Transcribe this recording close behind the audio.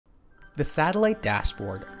The satellite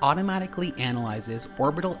dashboard automatically analyzes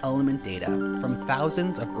orbital element data from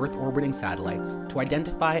thousands of Earth-orbiting satellites to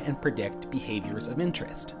identify and predict behaviors of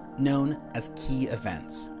interest, known as key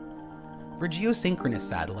events. For geosynchronous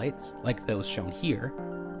satellites, like those shown here,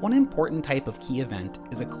 one important type of key event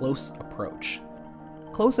is a close approach.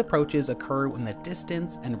 Close approaches occur when the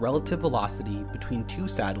distance and relative velocity between two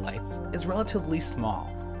satellites is relatively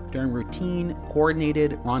small during routine,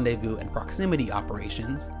 coordinated rendezvous and proximity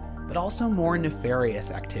operations, but also more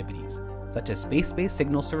nefarious activities, such as space-based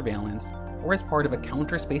signal surveillance or as part of a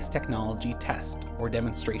counter-space technology test or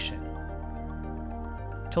demonstration.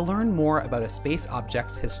 To learn more about a space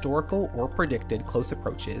object's historical or predicted close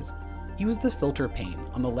approaches, use the filter pane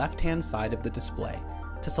on the left-hand side of the display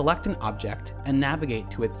to select an object and navigate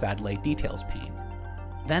to its satellite details pane.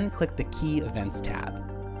 Then click the Key Events tab.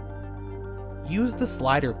 Use the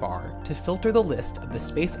slider bar to filter the list of the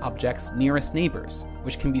space object's nearest neighbors,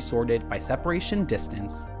 which can be sorted by separation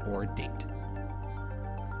distance or date.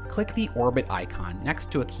 Click the orbit icon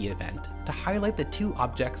next to a key event to highlight the two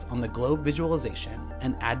objects on the globe visualization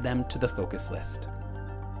and add them to the focus list.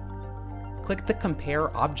 Click the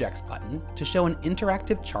Compare Objects button to show an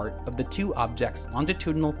interactive chart of the two objects'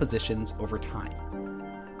 longitudinal positions over time.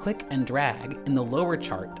 Click and drag in the lower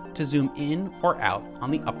chart to zoom in or out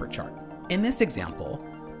on the upper chart. In this example,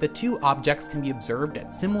 the two objects can be observed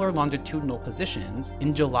at similar longitudinal positions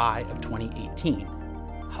in July of 2018.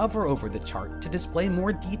 Hover over the chart to display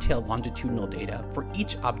more detailed longitudinal data for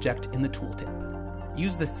each object in the tooltip.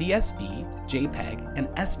 Use the CSV, JPEG, and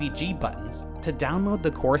SVG buttons to download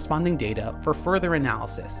the corresponding data for further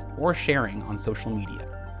analysis or sharing on social media.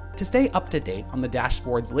 To stay up to date on the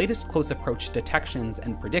dashboard's latest close approach detections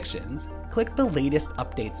and predictions, click the Latest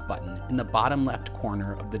Updates button in the bottom left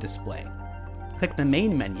corner of the display. Click the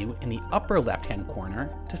main menu in the upper left-hand corner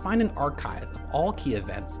to find an archive of all key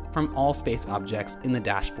events from all space objects in the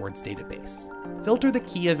dashboard's database. Filter the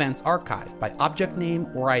key events archive by object name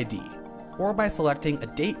or ID, or by selecting a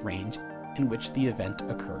date range in which the event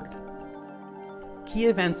occurred. Key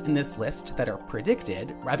events in this list that are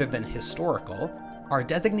predicted rather than historical are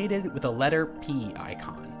designated with a letter P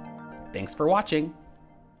icon. Thanks for watching!